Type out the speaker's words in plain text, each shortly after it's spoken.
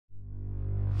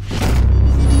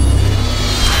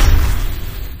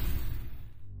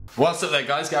What's up there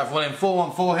guys,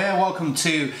 GarethWilliam414 here. Welcome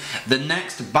to the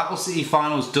next Battle City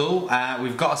Finals duel.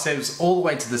 We've got ourselves all the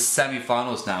way to the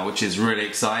semi-finals now, which is really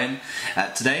exciting.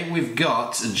 Today we've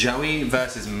got Joey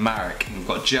versus Marik. We've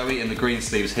got Joey in the green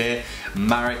sleeves here,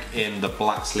 Marik in the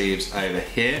black sleeves over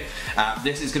here.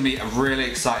 This is going to be a really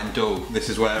exciting duel. This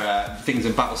is where things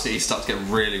in Battle City start to get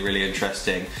really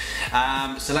interesting.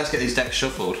 So let's get these decks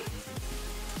shuffled.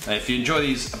 If you enjoy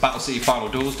these Battle City Final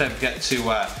duels, don't forget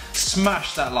to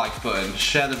smash that like button,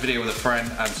 share the video with a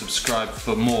friend, and subscribe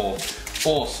for more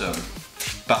awesome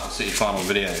Battle City Final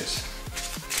videos.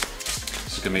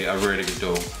 This is going to be a really good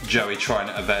duel. Joey trying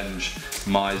to avenge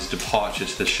Mai's departure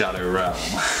to the Shadow Realm.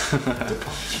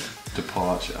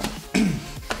 Departure.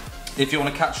 If you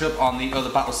want to catch up on the other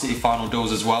Battle City Final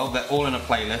duels as well, they're all in a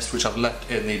playlist which I've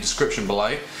left in the description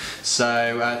below,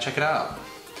 so check it out.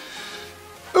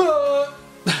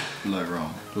 Low roll.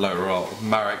 Low roll.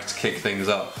 Marik to kick things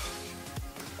up.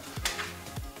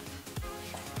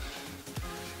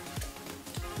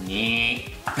 Yeah.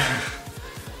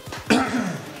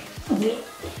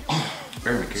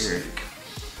 Very good.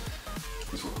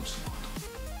 Is what comes to mind.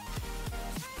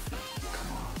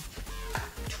 Come on.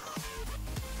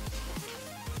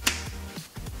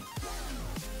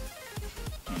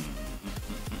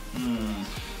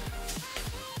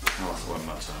 Oh, that's the one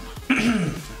my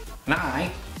turn.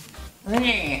 Night.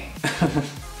 I'm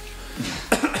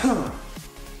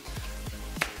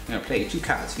gonna play 2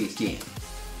 cards for each game.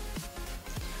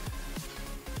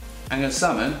 I'm gonna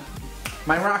summon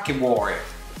my Rocket Warrior.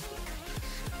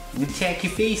 I'm gonna attack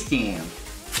your face down.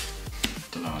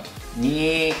 Denied.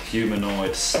 Yeah.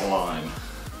 Humanoid slime.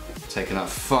 Taking that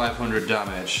 500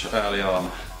 damage early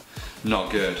on.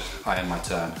 Not good. I end my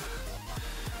turn.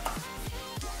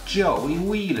 Joey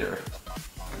Wheeler.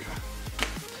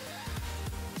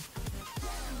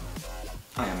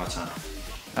 I am my turn.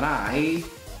 And I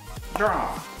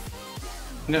draw.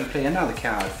 I'm gonna play another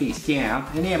card face down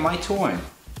and end my turn.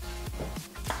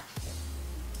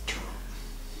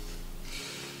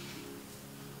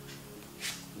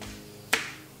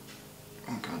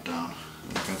 Oh god damn. I'm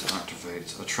going to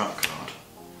activate a trap card.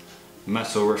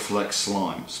 Metal Reflect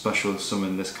Slime. Special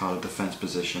summon this card at defense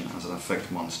position as an effect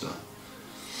monster.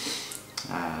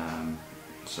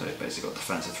 So it basically got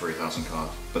defense of 3000 card,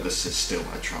 but this is still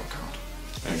a trap card.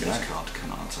 And this card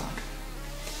cannot attack.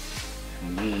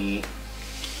 Me.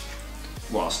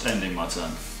 Whilst ending my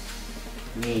turn.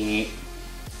 Me.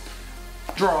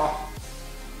 Draw.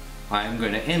 I am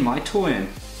going to end my turn.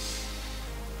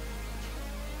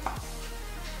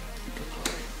 Good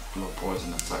play. Lord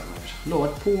Poison attack mode.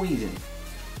 Lord Poison.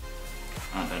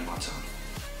 And end my turn.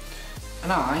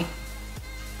 And I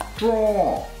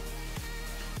draw.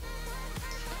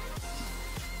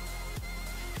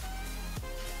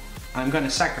 I'm going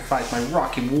to sacrifice my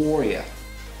Rocket Warrior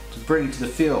to bring to the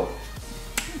field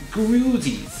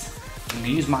Garuzis. I'm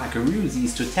going to use my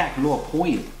Garuzis to attack Lord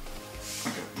Poison.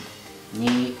 Okay.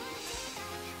 Neat.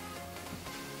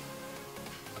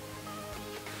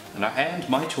 And I end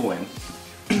my turn.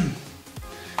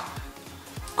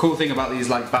 Cool thing about these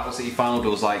like Battle City Final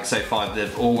duels, like so far,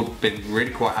 they've all been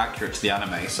really quite accurate to the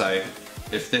anime. So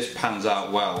if this pans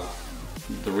out well,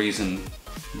 the reason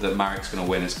that Marik's going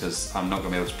to win is because I'm not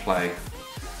going to be able to play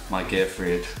my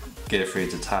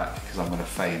Gearfried's attack because I'm going to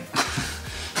faint.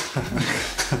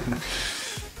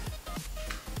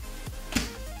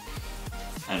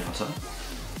 End my turn.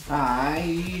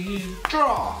 I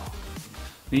draw.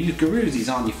 You use Garuzis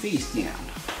on your face down.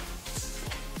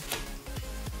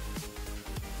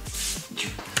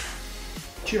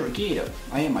 Chirigato.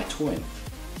 I am my twin.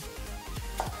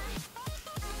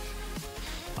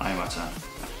 I am my turn.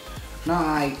 Now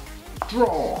I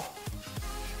draw.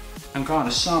 I'm going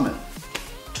to summon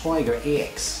Tiger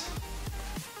X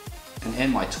and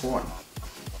end my turn.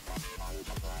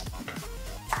 Okay.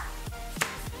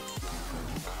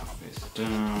 Face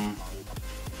down.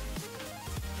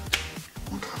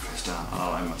 One card face down.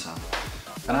 I'll end my turn.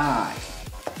 And I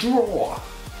draw.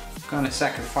 I'm going to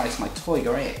sacrifice my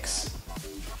Tiger X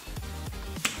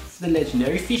for the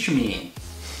legendary fisherman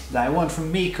that I won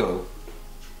from Miko.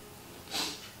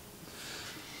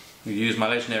 You use my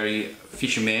legendary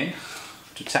fisherman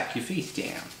To attack your face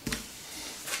down.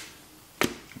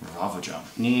 Lava jump.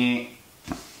 Yeah.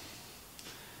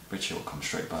 But she will come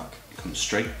straight back. Come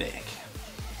straight back.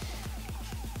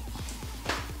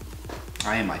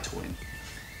 I am my twin.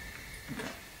 Okay.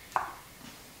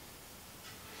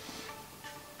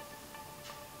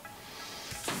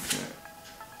 Okay.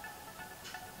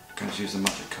 Going to use the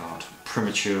magic card.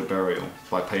 Premature Burial.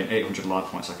 By paying 800 life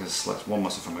points, I can select one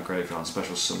monster from my graveyard and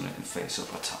special summon it in face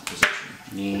up attack position.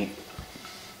 Yeah.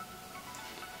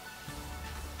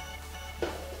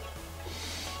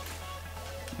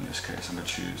 Okay, so I'm going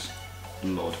to choose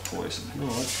Lord Poison.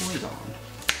 Lord Poison.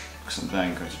 Because I'm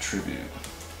then going to tribute.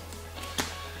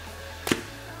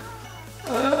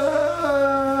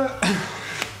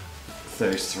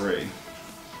 33.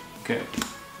 Okay.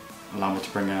 Allow me to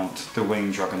bring out the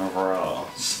Winged Dragon of Ra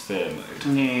Sphere Mode.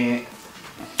 Yeah.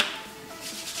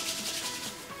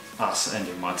 That's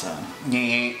ending my turn.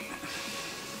 Yeah.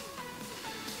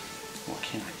 What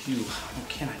can I do? What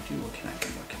can I do? What can I do?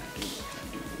 What can I do? What can I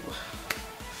do?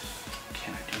 What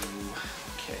can I do?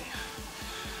 Okay.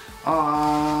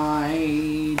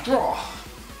 I draw.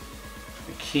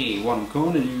 Okay, what I'm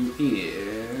going to do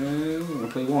is I'm going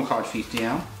to play one card face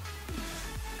down.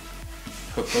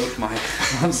 Put both my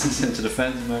monsters into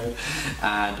defense mode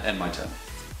and end my turn.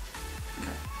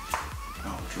 Okay.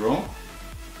 I'll draw.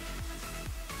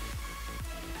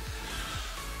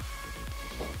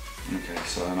 Okay,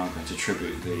 so then I'm going to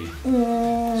tribute the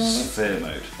Sphere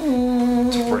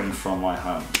Mode to bring from my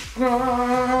hand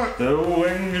the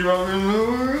Winged Dragon.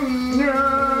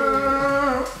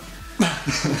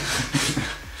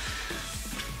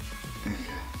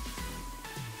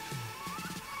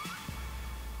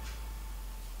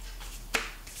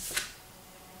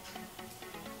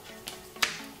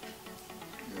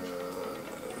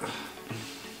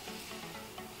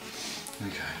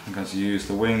 Okay, I'm going to use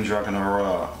the Winged Dragon of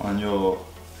Ra on your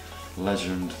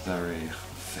legendary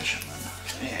fisherman.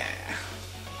 Yeah.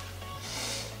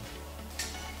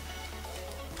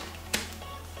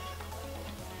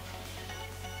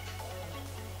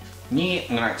 Yeah, I'm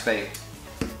going to activate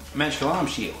Magical Arm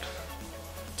Shield.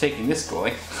 Taking this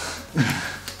guy.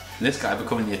 And this guy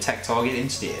becoming the attack target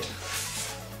instead.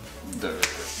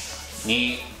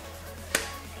 Yeah.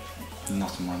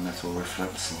 Not my metal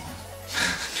reflect slime.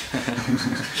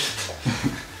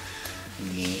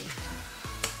 Yeah.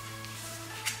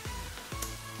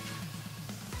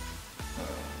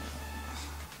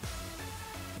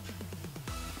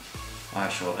 I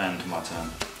shall end my turn.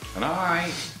 And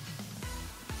I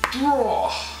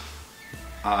draw.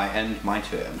 I end my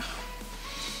turn.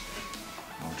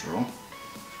 I'll draw.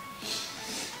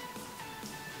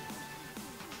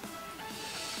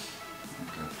 I'm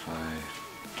going to play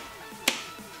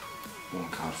one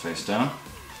card face down.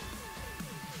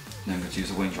 Then I'm going to use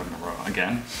the Winged Dragon of Ra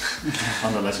again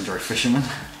on the legendary fisherman.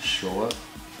 Sure.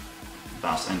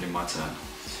 That's ending my turn.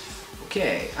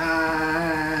 Okay,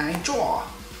 I draw.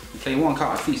 Play one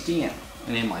card face down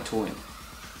and end my turn.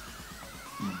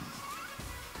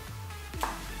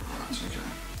 Right, okay.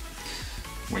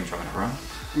 Winged Dragon of Ra.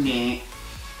 Yeah.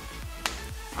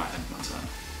 I end my turn.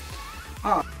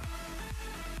 Oh.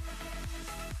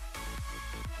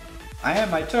 I end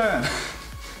my turn.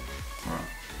 Right.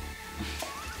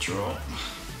 Draw.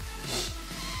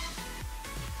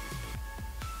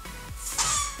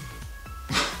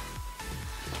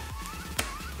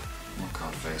 One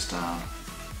card face down.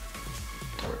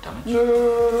 Direct damage.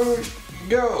 No.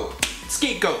 Go.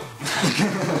 Scapegoat.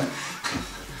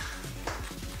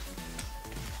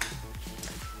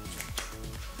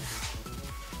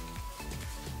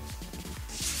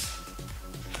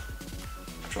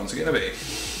 Which one's it gonna be?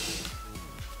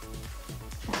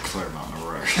 I'll clear him out in a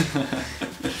row.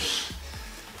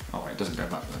 Oh wait, it doesn't go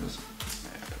back though, does it?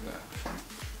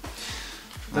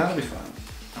 That'll be fun.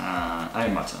 I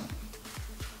end my turn.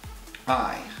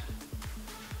 I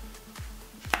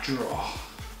draw.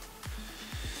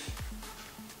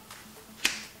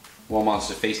 One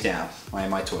monster face down. I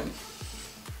am my twin.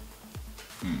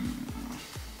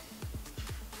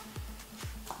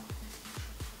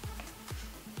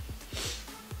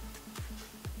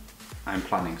 I'm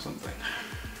planning something.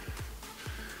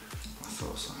 I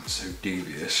thought something so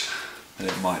devious that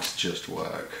it might just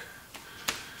work.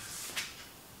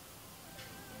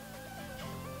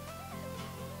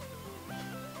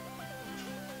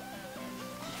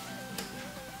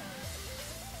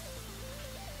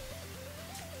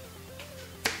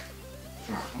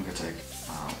 I'm going to take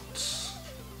out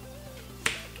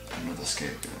another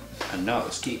scapegoat.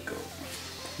 Another scapegoat.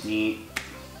 Neat.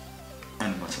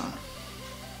 End my turn.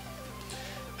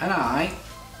 And I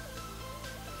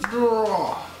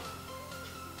draw.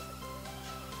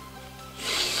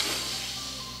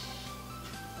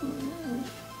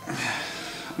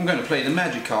 I'm going to play the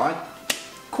magic card.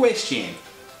 Question.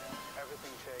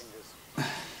 Everything changes.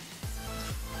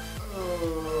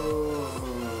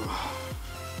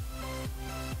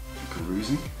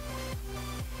 Perusing?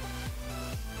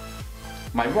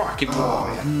 My rocket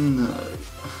warrior. No.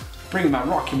 Bring my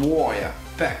rocket warrior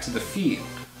back to the field.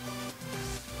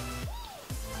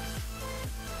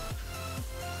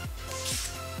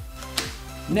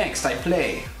 Next I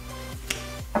play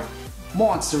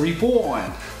Monster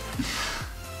Reborn.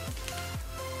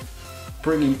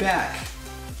 Bring him back.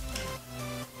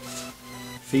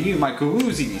 For you, my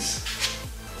Garuzis.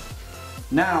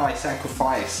 Now I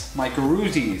sacrifice my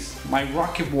Garuzis, my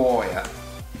Rocket Warrior,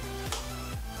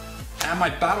 and my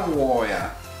Battle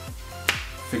Warrior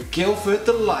for Guildford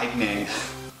the Lightning.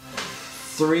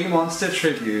 3 monster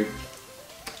tribute.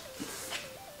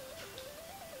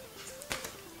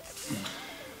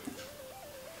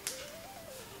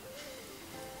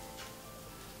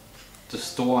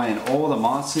 Destroying all the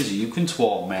monsters you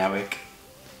control, Marik.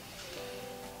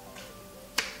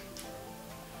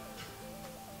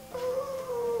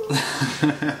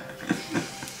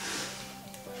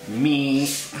 Me.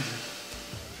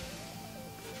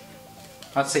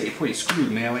 I'd say you're pretty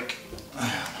screwed, Marik. I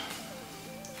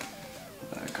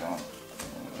can't.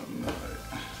 No.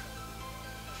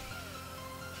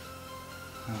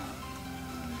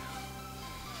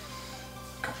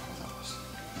 Couple of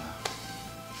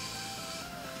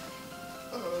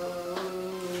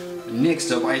those.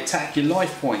 Next up, I attack your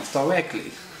life points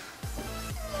directly.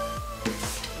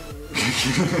 I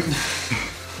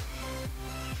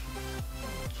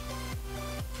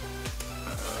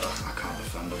can't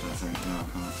defend it, I think. No, I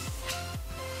can't.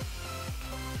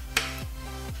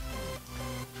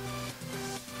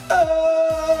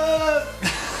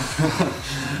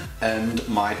 End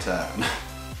my turn.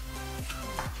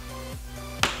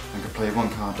 I can play 1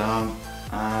 card down,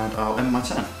 and I'll end my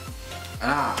turn.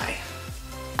 I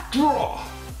draw.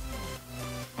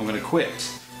 I'm gonna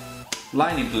quit.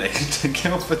 Lightning Blade to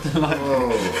kill for the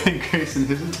lightning, increasing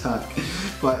his attack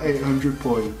by 800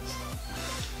 points.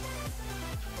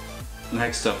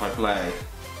 Next up I play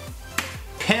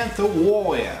Panther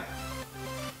Warrior.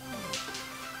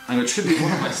 I'm gonna tribute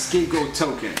one of my scapegoat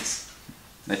tokens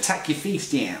and attack your face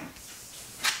down.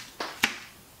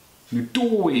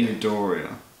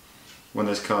 Midoriya. When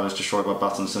this card is destroyed by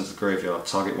battle and sent to the graveyard,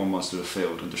 target 1 monster to the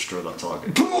field and destroy that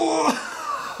target.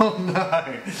 Oh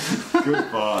no!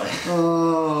 Goodbye.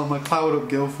 Oh, my powered up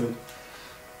Guildford.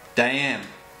 Damn.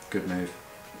 Good move.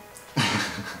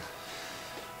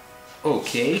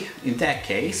 Okay, in that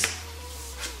case,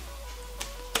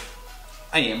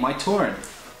 I end my turn.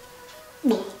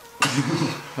 I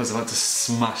was about to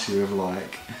smash you with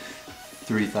like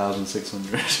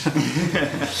 3,600.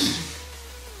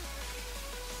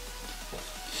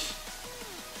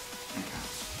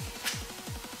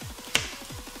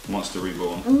 Monster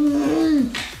Reborn.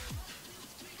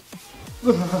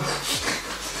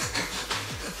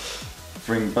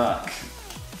 Bring back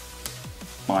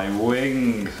my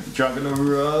wing Dragon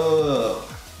Roar.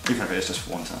 Even if it's just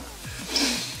for 1 turn.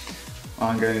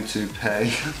 I'm going to pay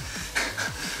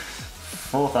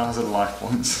 4,000 life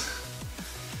points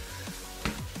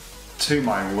to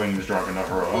my wings Dragon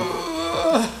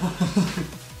Roar.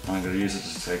 I'm going to use it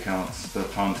to take out the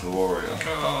Panther Warrior.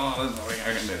 Oh, there's nothing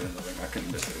I can do, there's nothing I can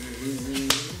do.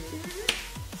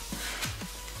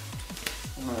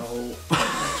 Well,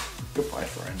 goodbye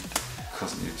friend.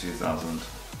 Costing you 2,000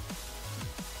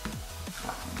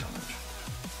 flat damage.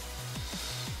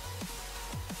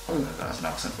 Oh, that's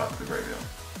now sent back to the graveyard.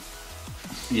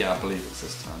 Yeah, I believe it's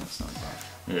this turn, it's not bad.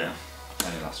 Yeah.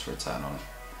 Only lasts for a turn on it.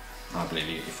 I believe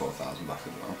you get your 4,000 back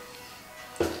as well.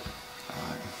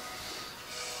 Alright.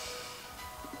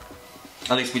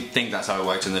 At least we think that's how it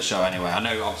worked in the show anyway. I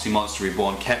know obviously Monster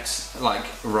Reborn kept like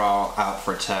Ra out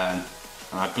for a turn,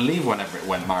 and I believe whenever it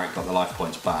went, Marik got the life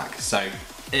points back. So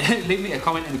leave me a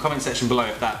comment in the comment section below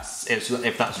if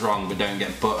that's wrong, but don't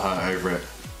get butthurt over it.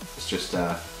 It's just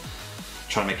trying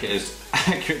to make it as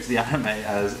accurate to the anime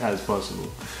as possible.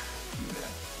 Yeah.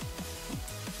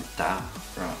 Damn.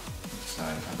 Right. So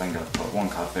I then got to put 1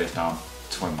 card face down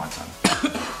to win my turn.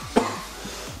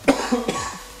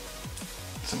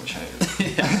 So much hate.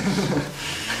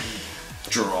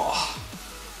 Draw.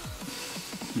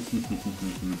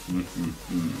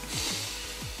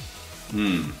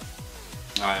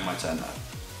 Alright, my turn now.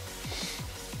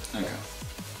 Okay.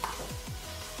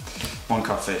 1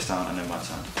 card face down and then my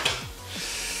turn.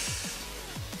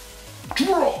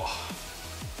 Draw.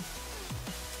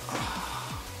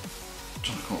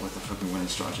 Trying to come up with the fucking winning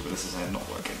strategy, but this is not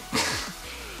working.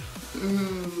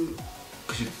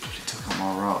 Because you bloody took out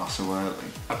my Ra so early.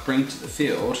 I bring to the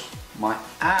field my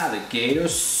alligator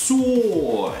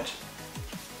sword.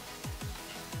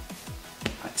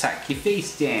 Attack your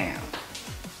face down.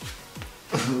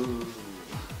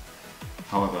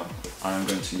 However, I am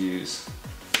going to use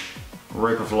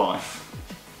Rope of Life.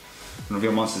 One of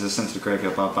your monsters is sent to the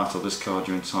graveyard by battle. This card,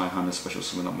 your entire hand is special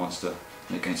summon that monster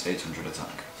and it gains 800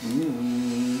 attack.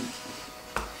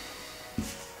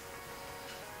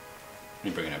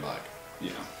 You're bringing it back.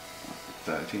 Yeah.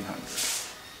 1,300.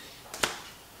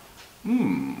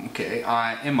 Okay,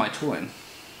 I am my twin.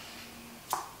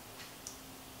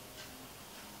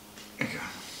 Okay.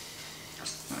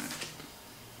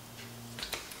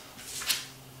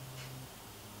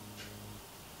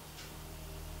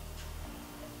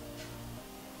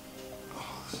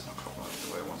 Oh, this is not quite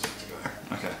the way I wanted it to go.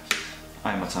 Okay,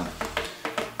 I am my turn.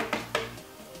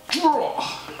 Draw!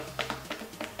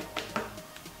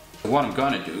 What I'm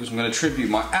gonna do is I'm gonna tribute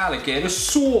my alligator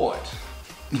sword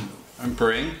and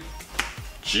bring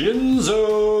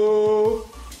Jinzo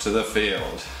to the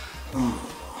field.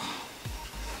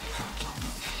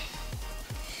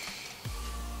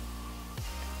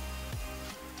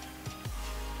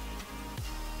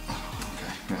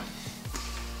 Okay, yeah.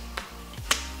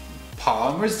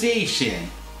 Polymerization.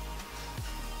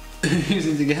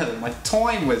 Using together my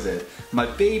time wizard, my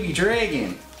baby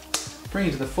dragon. Bring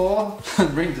it to the fall,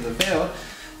 bring it to the field.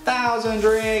 1,000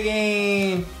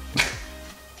 dragon!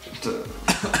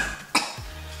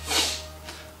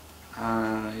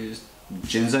 Use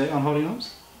Jinzo on Holy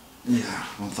Knives. Yeah,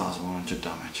 1,100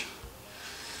 damage.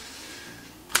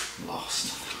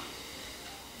 Lost.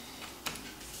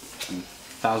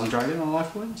 1,000 dragon on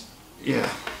life points. Yeah.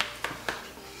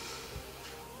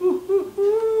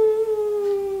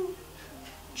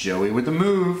 Joey with the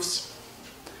moves.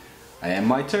 I am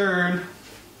my turn.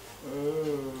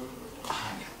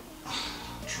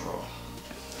 Draw.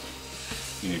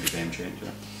 You need a game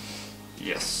changer.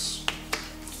 Yes.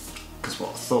 Because what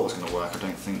I thought was going to work, I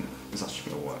don't think is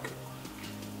actually going to work.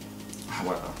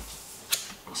 However,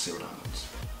 we'll see what happens.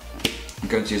 I'm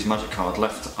going to use magic card,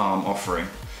 left arm offering.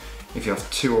 If you have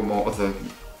 2 or more other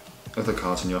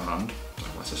cards in your hand,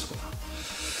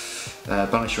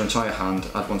 banish your entire hand,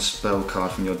 add 1 spell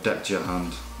card from your deck to your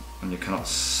hand, and you cannot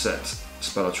set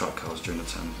spell or trap cards during the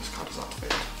turn this card is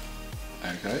activated.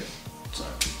 Okay. So,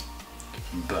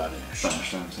 banish.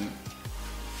 Banish down to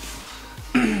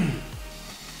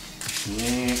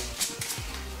Yeah.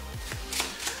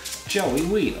 Joey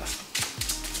Wheeler.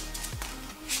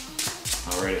 I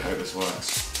really hope this works.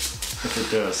 If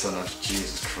it does, then that's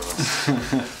Jesus Christ.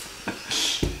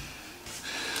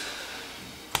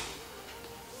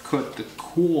 Cut the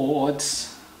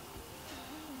cords.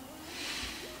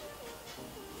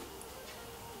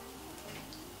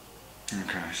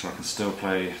 Okay, so I can still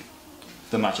play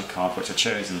the magic card which I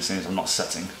chose, and seems I'm not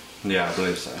setting. Yeah, I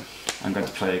believe so. I'm going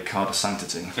to play a card of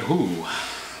sanctity. Ooh.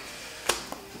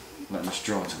 Let me just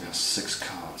draw until we have 6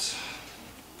 cards.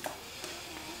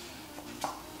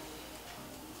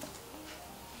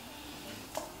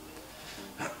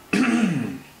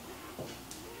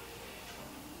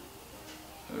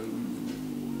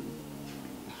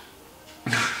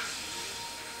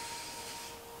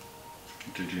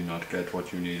 Did you not get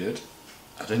what you needed?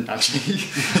 I didn't actually.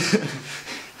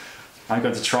 I'm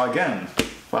going to try again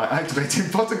by activating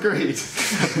Pot of Greed.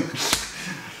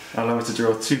 Allow me to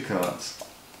draw 2 cards.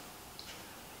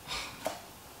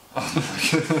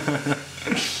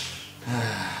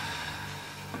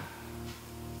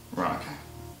 Right, okay.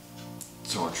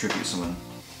 So I'll tribute summon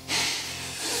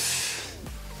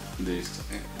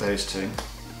those 2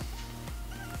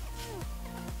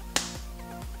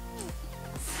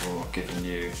 for giving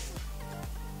you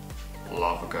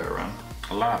Lava Go Around.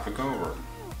 Lava Go Around.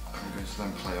 I'm going to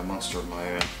then play a monster of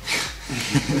my own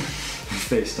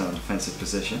face down defensive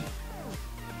position.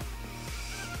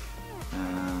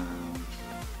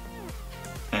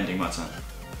 Ending my turn.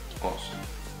 Awesome.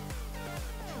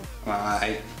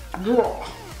 I draw.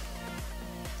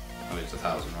 At least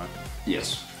 1,000, right?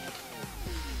 Yes.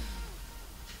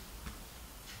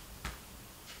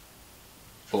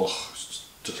 Oh, it's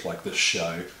just like the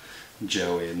show.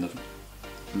 Joey in the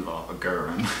Lava Go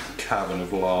Around. cavern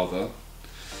of lava.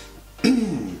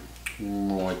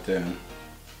 Right then.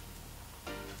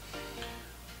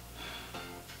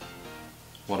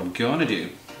 What I'm gonna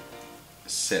do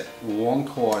is set 1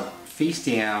 card face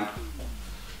down,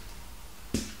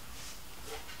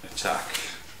 attack.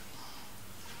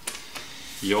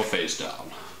 Your face down.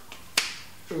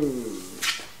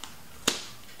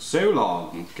 So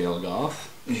long, Gareth.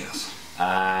 Yes.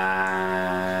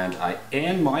 And I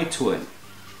end my twin.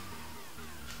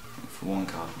 For 1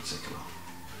 card in particular.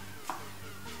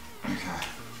 Okay.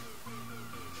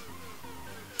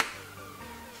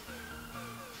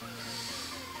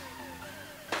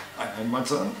 I end my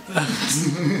turn.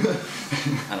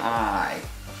 And I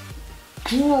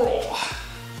draw.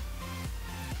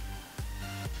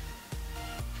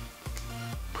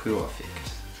 Perfect.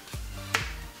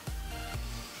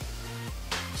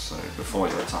 So before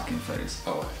your attacking phase.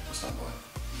 Oh, wait, stand by.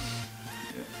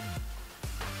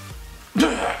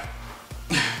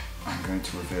 I'm going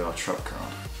to reveal our trap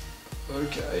card.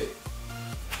 Okay.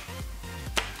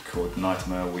 called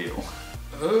Nightmare Wheel,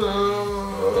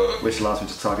 which allows me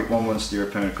to target one monster your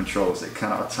opponent controls. It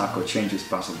cannot attack or change its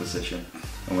battle position,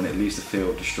 and when it leaves the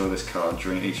field, destroy this card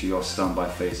during each of your standby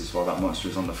phases while that monster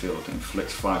is on the field and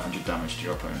inflicts 500 damage to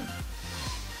your opponent.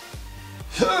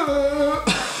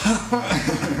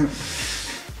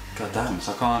 God damn,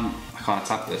 so I can't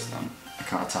attack this then. It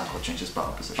can't attack or change its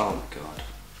battle position. Oh god.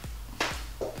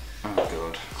 Oh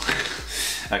god.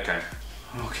 Okay.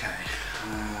 Okay.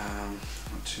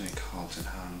 Not too many cards in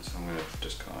hand, so I'm gonna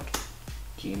discard.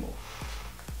 Game over.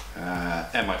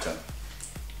 End my turn.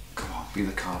 Come on, be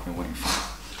the card I've been waiting for.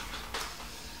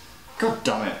 God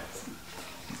damn it!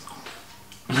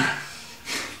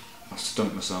 I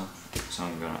stumped myself, so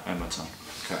I'm gonna end my turn.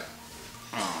 Okay.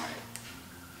 Alright.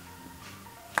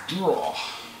 Draw.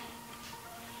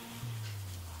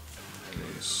 It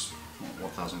is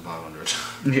 1,500.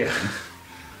 Yeah.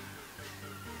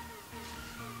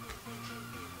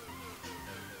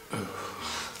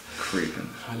 Creeping.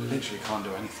 I literally can't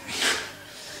do anything.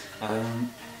 What have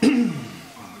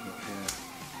we got here?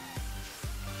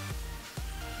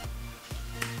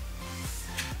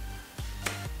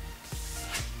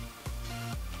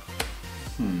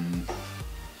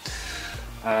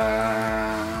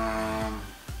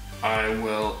 I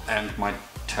will end my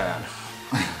turn.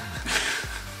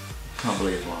 Can't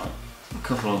believe like a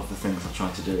couple of the things I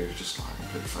tried to do just like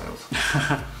completely failed.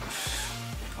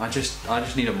 I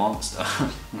just need a monster.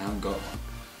 I haven't got one.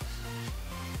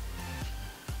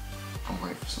 I'm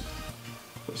waiting for something,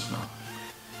 but it's not.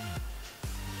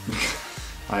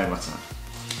 I have my turn.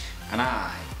 And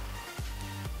I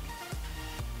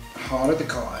heart of the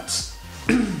cards.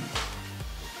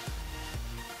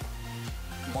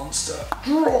 Monster.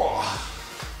 Draw.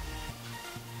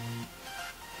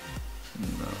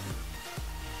 No.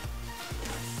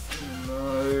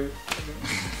 No.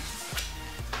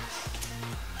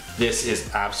 This is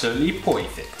absolutely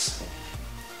perfect.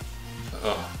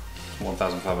 Oh,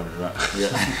 1,500, right?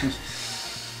 Yeah.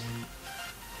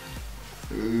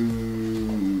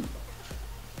 Ooh.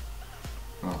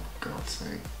 Oh, God's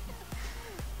sake.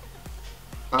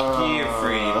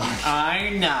 Gearfree. I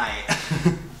night.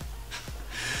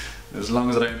 As long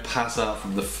as I don't pass out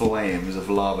from the flames of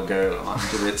Lava Golem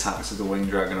after the attacks of the Winged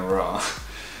Dragon of Ra.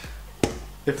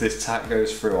 If this attack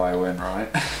goes through, I win, right?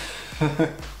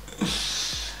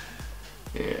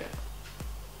 Yeah.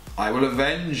 I will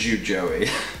avenge you, Joey.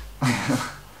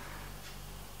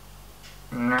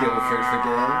 Guildford for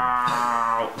game.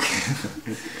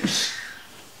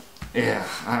 Yeah,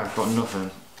 I've got nothing.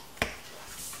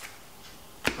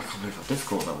 I can't believe how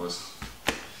difficult that was.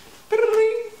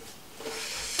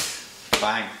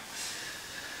 Bang.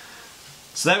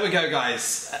 So there we go,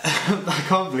 guys. I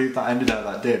can't believe that ended how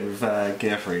that did with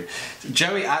Gearfree.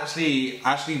 Joey actually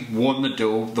won the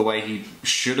duel the way he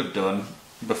should have done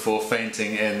before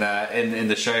fainting in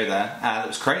the show there. It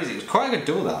was crazy. It was quite a good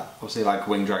duel that. Obviously, like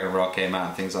Winged Dragon of Ra came out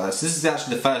and things like this. This is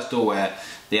actually the first duel where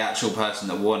the actual person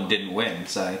that won didn't win.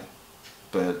 So,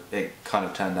 but it kind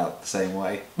of turned out the same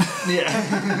way. Yeah.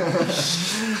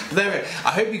 There we go.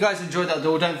 I hope you guys enjoyed that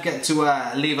duel. Don't forget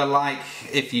to leave a like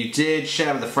if you did,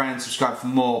 share with a friend, subscribe for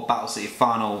more Battle City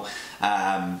Final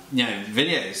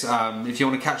videos. If you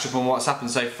want to catch up on what's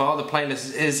happened so far, the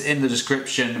playlist is in the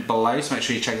description below, so make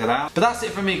sure you check that out. But that's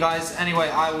it from me, guys. Anyway,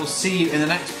 I will see you in the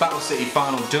next Battle City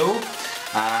Final duel.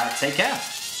 Take care.